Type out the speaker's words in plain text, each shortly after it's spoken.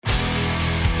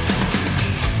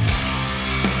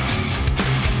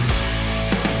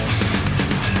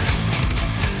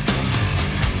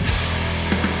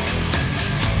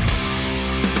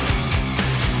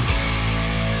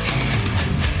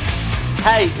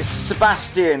Hey, this is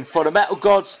Sebastian for the Metal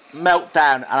Gods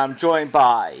Meltdown, and I'm joined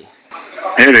by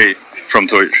Heri from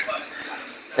Tyr.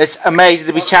 It's amazing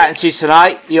to be chatting to you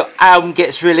tonight. Your album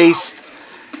gets released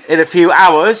in a few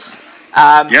hours.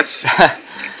 Yes.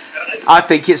 I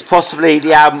think it's possibly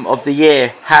the album of the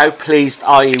year. How pleased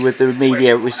are you with the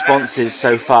media responses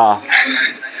so far?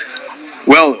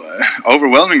 Well,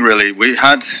 overwhelming really. We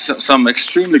had some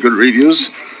extremely good reviews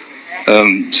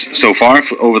so far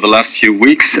over the last few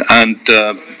weeks, and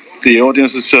the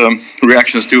audience's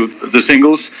reactions to the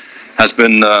singles has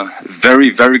been very,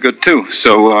 very good too.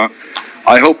 So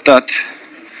I hope that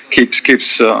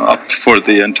keeps up for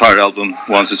the entire album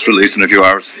once it's released in a few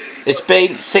hours. It's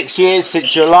been 6 years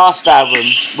since your last album.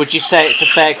 Would you say it's a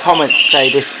fair comment to say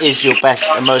this is your best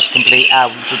and most complete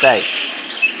album to date?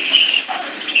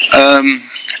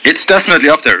 It's definitely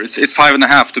up there. It's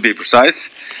 5.5 to be precise.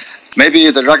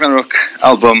 Maybe the Ragnarok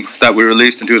album that we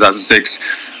released in 2006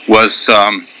 was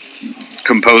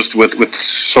composed with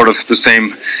sort of the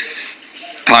same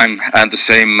time and the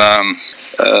same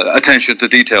attention to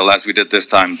detail as we did this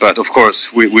time. But of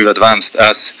course, we've advanced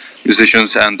as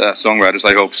musicians and as songwriters,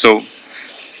 I hope. So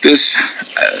this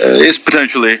is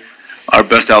potentially our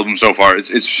best album so far.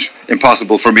 It's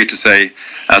impossible for me to say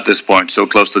at this point, so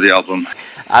close to the album.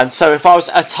 And so if I was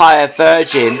a Tyr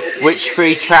virgin, which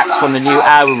 3 tracks from the new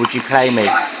album would you play me?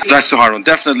 That's a hard one.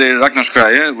 Definitely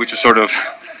Ragnarskreie, which is sort of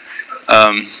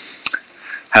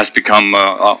has become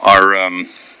our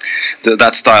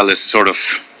that style is sort of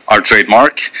our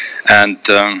trademark, and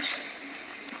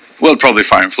well, probably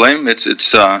Fire and Flame. It's in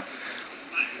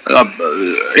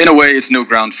a way it's new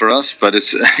ground for us, but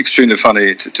it's extremely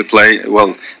funny to play.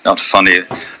 Well, not funny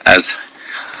as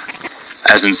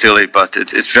in silly, but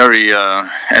it's very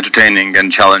entertaining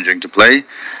and challenging to play.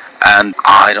 And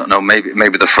I don't know,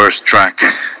 maybe the first track,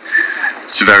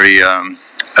 it's very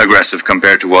aggressive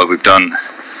compared to what we've done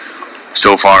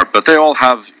so far. But they all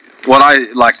have what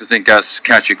I like to think as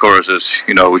catchy choruses,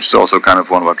 you know, which is also kind of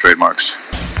one of our trademarks.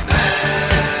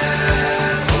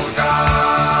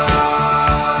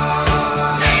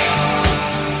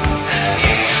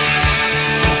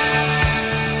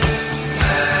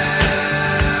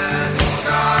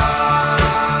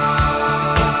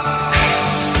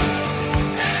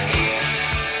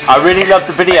 I really loved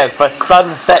the video for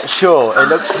Sunset Shore. It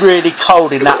looks really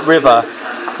cold in that river.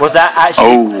 Was that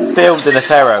actually filmed in the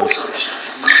Faroes?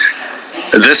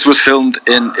 This was filmed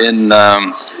in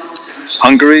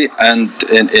Hungary and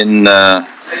in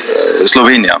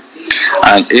Slovenia,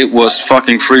 and it was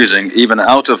fucking freezing even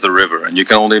out of the river, and you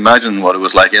can only imagine what it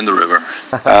was like in the river.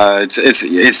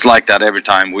 It's like that every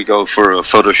time we go for a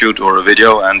photo shoot or a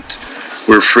video, and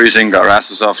we're freezing our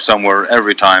asses off somewhere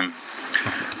every time.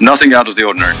 Nothing out of the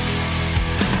ordinary.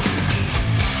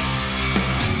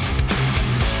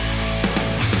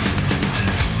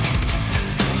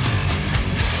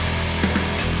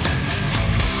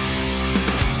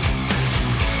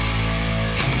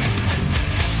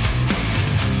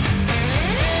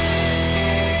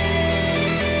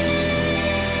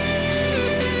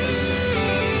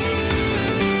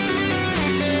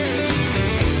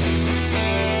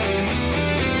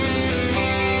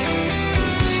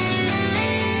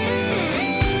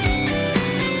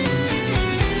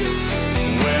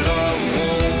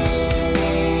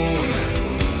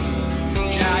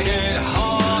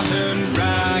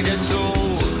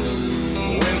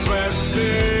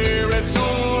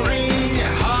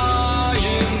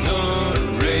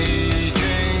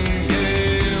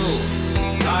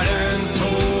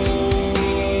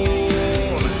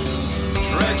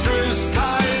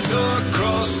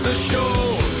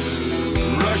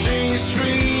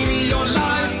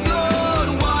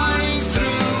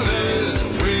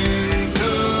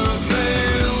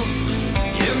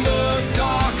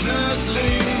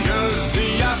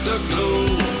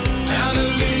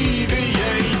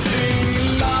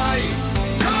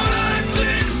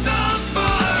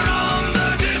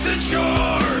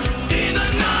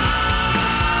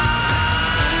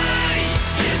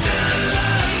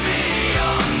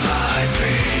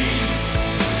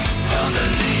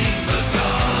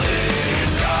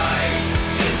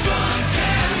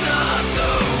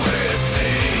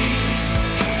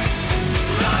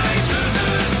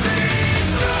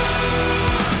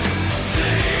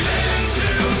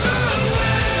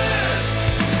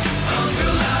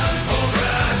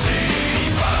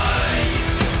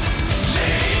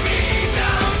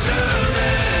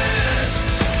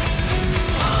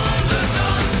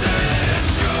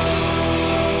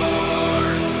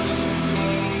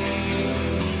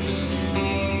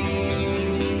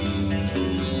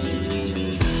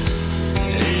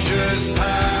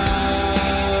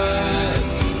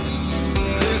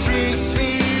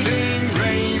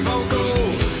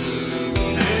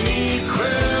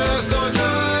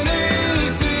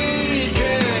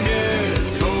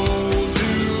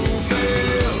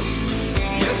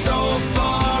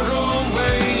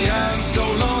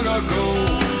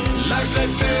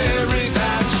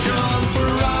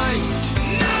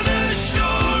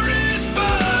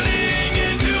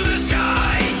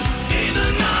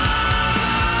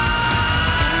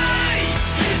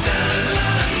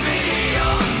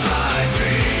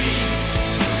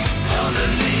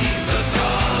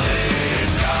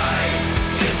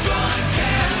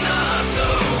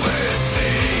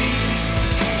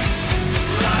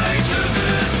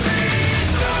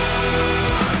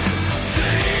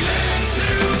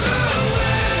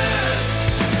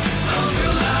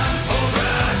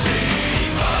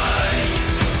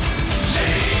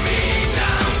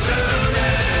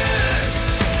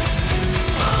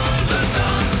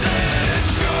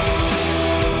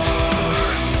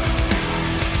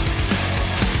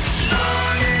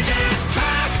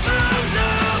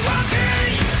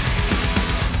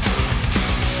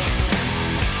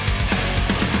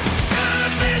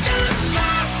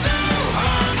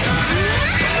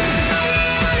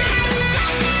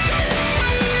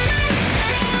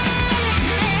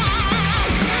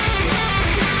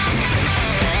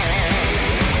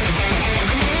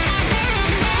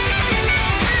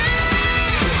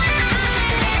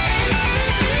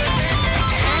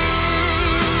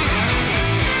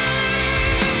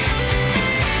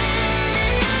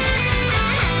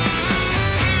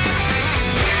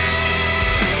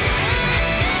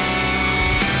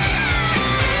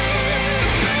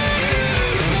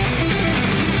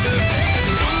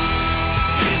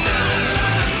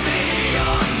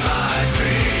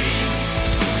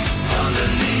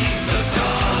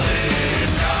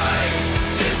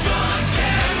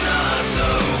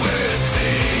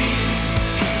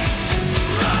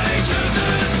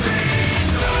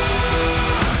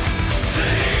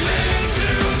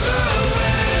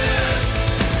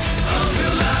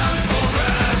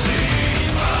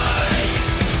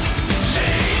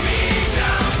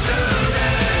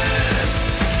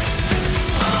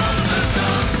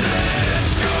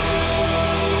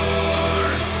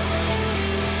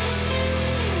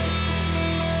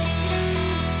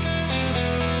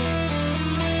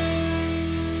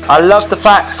 I love the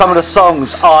fact some of the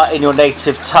songs are in your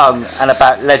native tongue and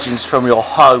about legends from your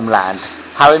homeland.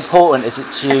 How important is it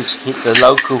to you to keep the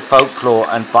local folklore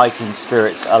and Viking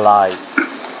spirits alive?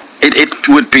 It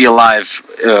would be alive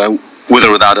with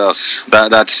or without us.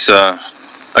 That's a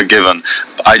given.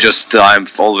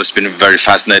 I've always been very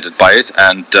fascinated by it,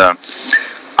 and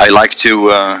I like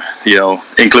to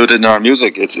include it in our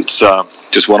music. It's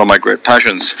just one of my great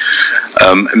passions.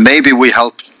 Maybe we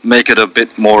help make it a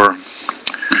bit more.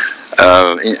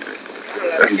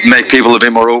 Make people a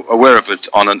bit more aware of it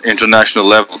on an international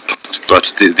level, but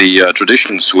the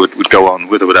traditions would go on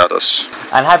with or without us.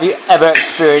 And have you ever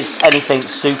experienced anything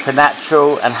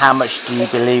supernatural, and how much do you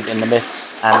believe in the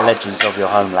myths and legends of your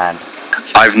homeland?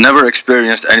 I've never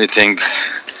experienced anything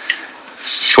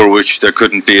for which there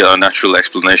couldn't be a natural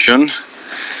explanation,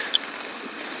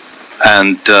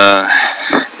 and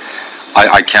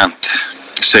I can't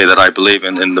say that I believe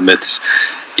in the myths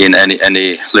in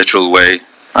any literal way.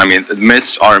 I mean,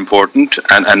 myths are important,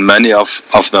 and many of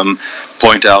them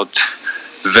point out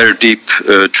very deep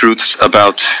truths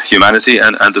about humanity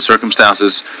and the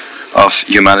circumstances of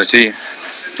humanity,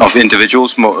 of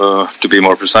individuals, to be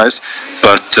more precise.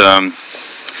 But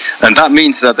and that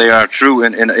means that they are true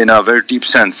in a very deep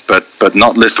sense, but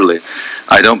not literally.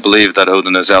 I don't believe that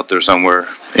Odin is out there somewhere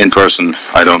in person.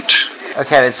 I don't.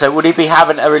 Okay, then, so would he be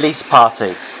having a release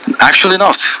party? Actually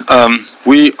not.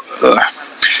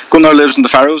 Gunnar lives in the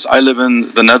Faroes. I live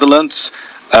in the Netherlands.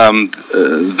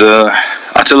 The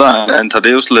Attila and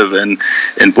Thaddeus live in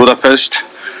Budapest.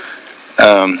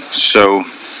 So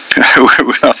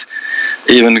we're not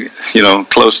even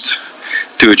close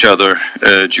to each other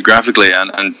geographically,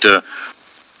 and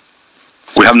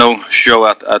we have no show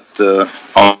at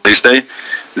on this day.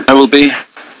 There will be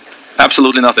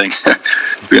absolutely nothing.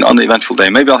 It'll be an uneventful day.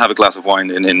 Maybe I'll have a glass of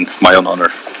wine in my own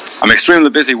honor. I'm extremely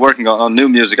busy working on new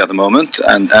music at the moment,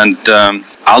 and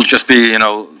I'll just be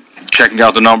checking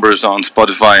out the numbers on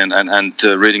Spotify and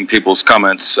reading people's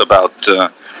comments about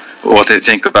what they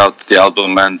think about the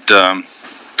album. And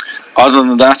other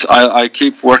than that, I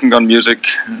keep working on music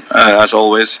as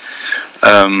always.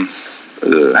 I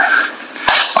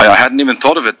hadn't even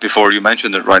thought of it before you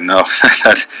mentioned it right now.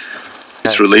 That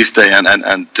it's release day,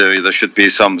 and there should be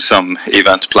some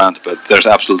event planned, but there's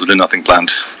absolutely nothing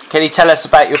planned. Can you tell us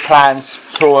about your plans,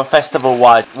 tour and festival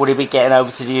wise? Would he be getting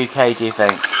over to the UK, do you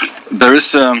think? There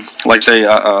is a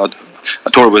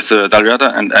tour with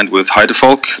Dalriada and with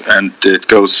Heidefolk, and it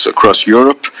goes across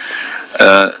Europe,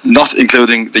 not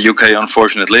including the UK,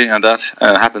 unfortunately, and that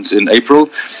happens in April.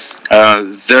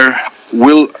 There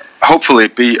will hopefully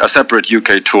be a separate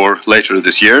UK tour later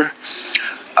this year.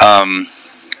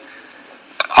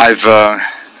 I've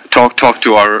talked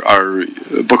to our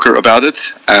booker about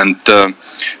it, and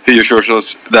he assures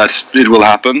us that it will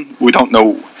happen. We don't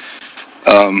know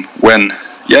when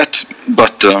yet,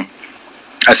 but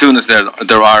as soon as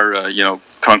there are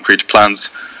concrete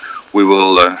plans, we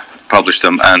will publish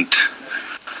them, and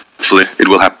hopefully it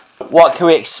will happen. What can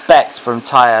we expect from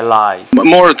Tyr live?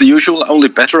 More of the usual, only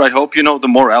better, I hope. The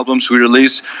more albums we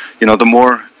release, the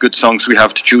more good songs we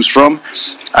have to choose from,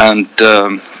 and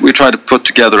we try to put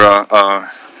together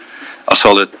a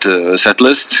solid set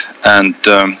list. And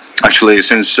actually,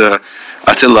 since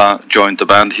Attila joined the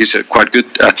band, he's quite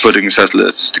good at putting set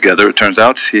lists together. It turns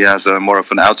out he has more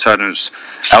of an outsider's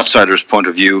point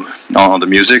of view on the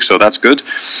music, so that's good.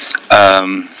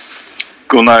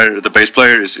 Gunnar, the bass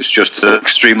player, is just an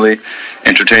extremely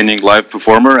entertaining live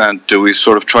performer, and we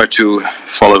sort of try to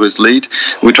follow his lead.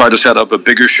 We try to set up a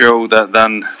bigger show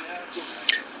than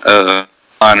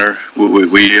Liner.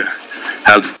 We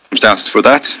have circumstances for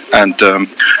that, and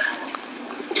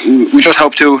we just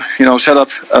hope to set up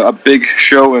a big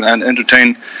show and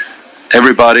entertain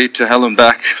everybody to hell and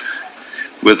back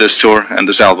with this tour and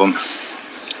this album.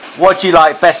 What do you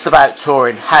like best about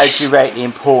touring? How do you rate the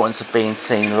importance of being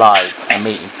seen live and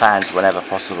meeting fans whenever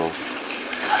possible?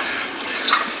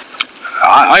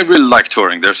 I really like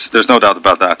touring. There's no doubt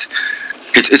about that.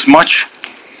 It's much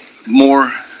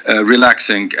more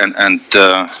relaxing and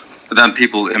than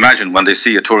people imagine when they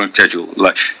see a touring schedule.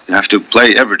 Like, you have to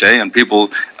play every day, and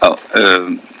people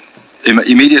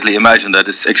immediately imagine that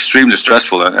it's extremely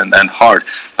stressful and hard.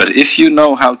 But if you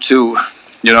know how to,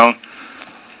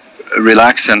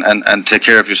 relax and take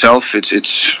care of yourself,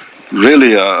 it's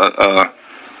really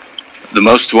the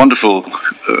most wonderful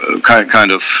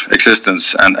kind of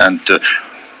existence, and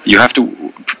you have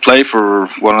to play for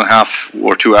 1.5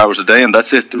 or 2 hours a day, and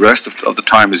that's it. The rest of the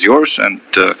time is yours, and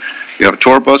you have a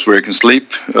tour bus where you can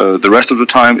sleep the rest of the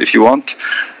time if you want,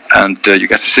 and you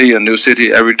get to see a new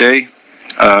city every day.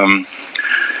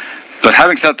 But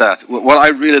having said that, what I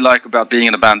really like about being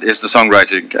in a band is the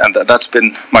songwriting, and that's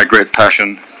been my great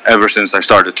passion ever since I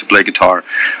started to play guitar.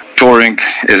 Touring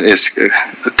is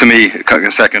to me,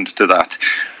 second to that.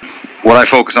 What I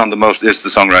focus on the most is the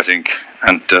songwriting,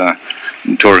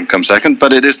 and touring comes second,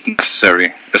 but it is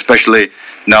necessary, especially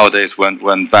nowadays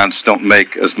when bands don't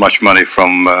make as much money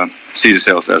from CD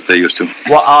sales as they used to.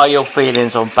 What are your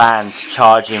feelings on bands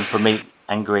charging for meet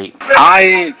and greet?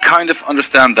 I kind of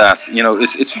understand that. You know,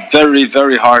 it's very,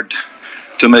 very hard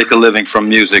to make a living from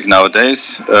music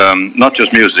nowadays. Not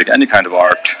just music, any kind of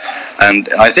art. And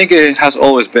I think it has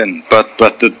always been. But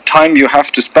the time you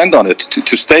have to spend on it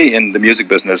to stay in the music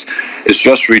business is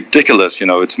just ridiculous. You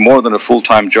know, it's more than a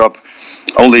full-time job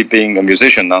only being a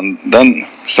musician. And then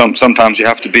sometimes you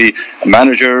have to be a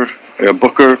manager, a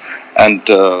booker, and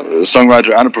a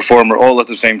songwriter and a performer all at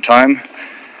the same time.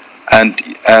 And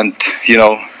you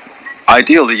know,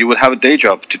 ideally you would have a day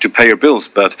job to pay your bills,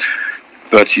 but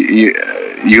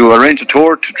you arrange a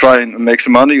tour to try and make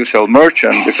some money, you sell merch,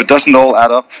 and if it doesn't all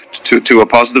add up to a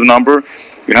positive number,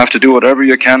 you have to do whatever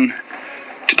you can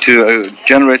to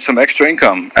generate some extra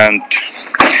income. And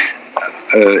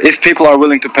if people are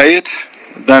willing to pay it,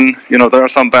 then, you know, there are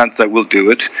some bands that will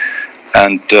do it,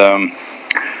 and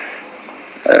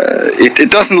it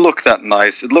doesn't look that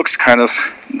nice. It looks kind of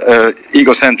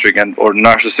egocentric or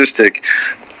narcissistic.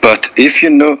 But if you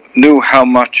knew how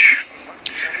much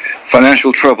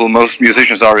financial trouble most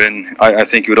musicians are in, I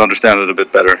think you would understand it a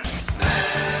bit better.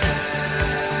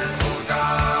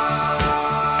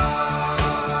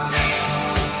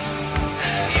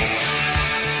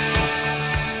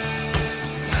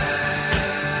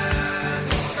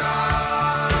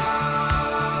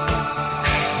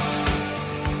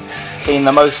 Been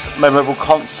the most memorable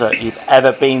concert you've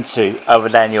ever been to other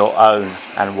than your own,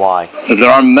 and why? There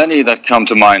are many that come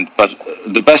to mind, but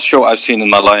the best show I've seen in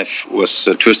my life was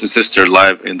Twisted Sister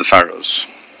live in the Faroes.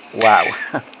 Wow.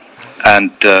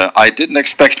 And I didn't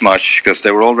expect much, because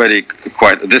they were already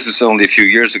quite, this is only a few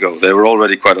years ago, they were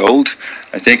already quite old.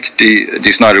 I think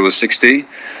Dee Snider was 60,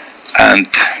 and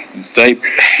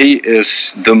he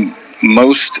is the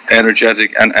most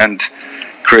energetic and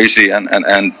crazy and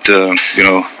you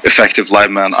know, effective live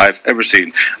man I've ever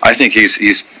seen. I think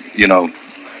he's you know,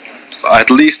 at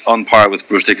least on par with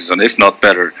Bruce Dickinson, if not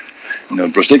better. You know,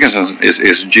 Bruce Dickinson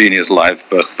is genius live,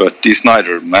 but Dee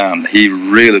Snider, man, he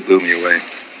really blew me away.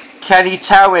 Can you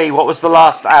tell me what was the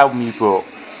last album you bought?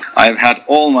 I've had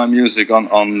all my music on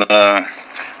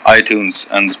iTunes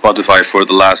and Spotify for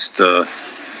the last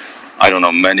I don't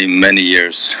know, many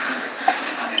years.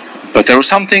 But there was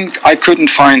something I couldn't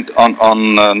find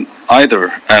on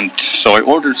either, and so I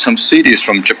ordered some CDs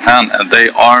from Japan, and they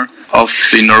are of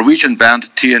the Norwegian band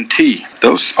TNT.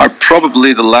 Those are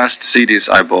probably the last CDs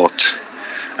I bought,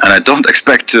 and I don't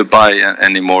expect to buy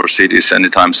any more CDs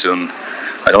anytime soon.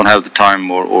 I don't have the time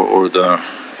or the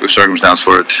circumstance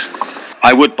for it.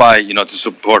 I would buy, you know, to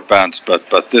support bands,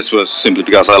 but this was simply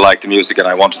because I liked the music and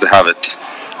I wanted to have it.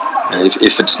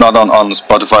 If it's not on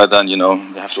Spotify, then, you know,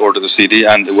 you have to order the CD,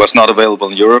 and it was not available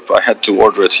in Europe. I had to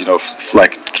order it, you know,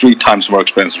 like 3 times more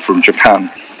expensive from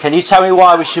Japan. Can you tell me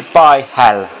why we should buy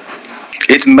Hell?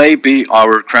 It may be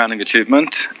our crowning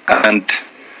achievement, and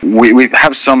we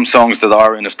have some songs that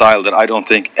are in a style that I don't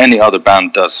think any other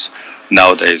band does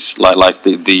nowadays, like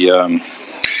the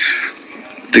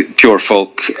pure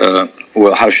folk,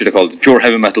 well, how should I call it? Pure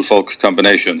heavy metal folk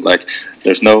combination. Like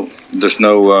there's no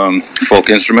folk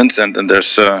instruments, and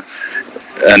there's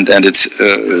and it's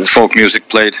folk music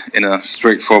played in a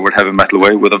straightforward heavy metal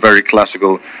way with a very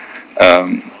classical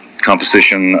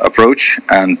composition approach.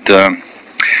 And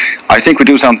I think we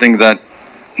do something that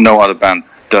no other band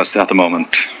does at the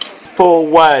moment. 4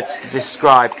 words to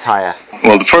describe Tyr.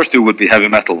 Well, the first 2 would be heavy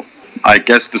metal. I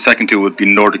guess the second 2 would be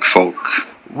Nordic folk.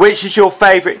 Which is your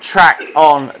favourite track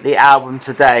on the album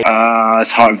today?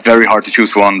 It's very hard to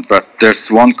choose one, but there's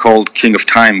one called King of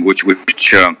Time, which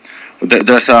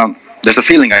there's a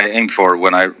feeling I aim for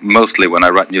when I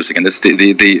write music, and it's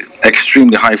the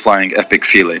extremely high-flying, epic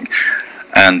feeling.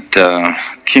 And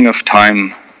King of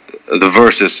Time, the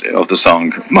verses of the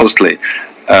song mostly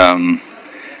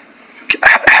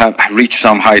have reached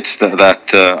some heights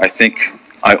that I think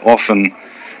I often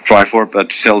try for,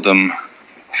 but seldom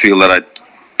feel that I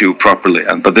do properly.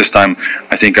 But this time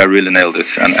I think I really nailed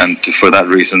it, and for that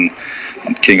reason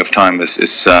King of Time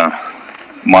is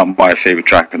my favorite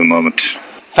track at the moment.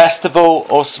 Festival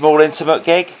or small intimate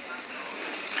gig?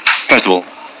 Festival.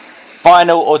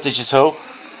 Vinyl or digital?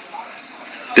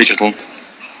 Digital.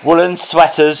 Woolen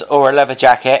sweaters or a leather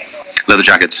jacket? Leather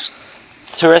jackets.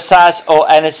 Turisaz or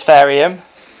Ennisferium?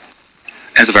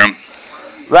 Ennisferium.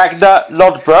 Ragnar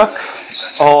Lodbrok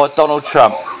or Donald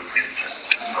Trump?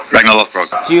 Ragnar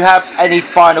Lothbrok. Do you have any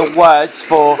final words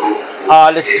for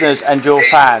our listeners and your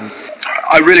fans?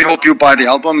 I really hope you buy the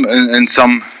album in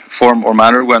some form or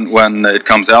manner when it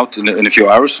comes out in a few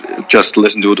hours. Just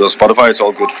listen to it on Spotify. It's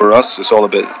all good for us. It's all a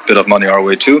bit of money our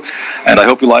way too. And I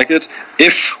hope you like it.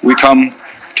 If we come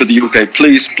to the UK,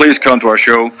 please come to our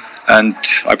show. And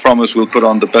I promise we'll put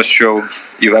on the best show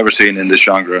you've ever seen in this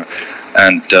genre.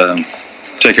 And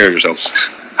take care of yourselves.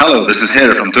 Hello, this is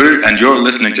Heri from Tyr, and you're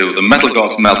listening to the Metal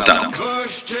Gods Meltdown.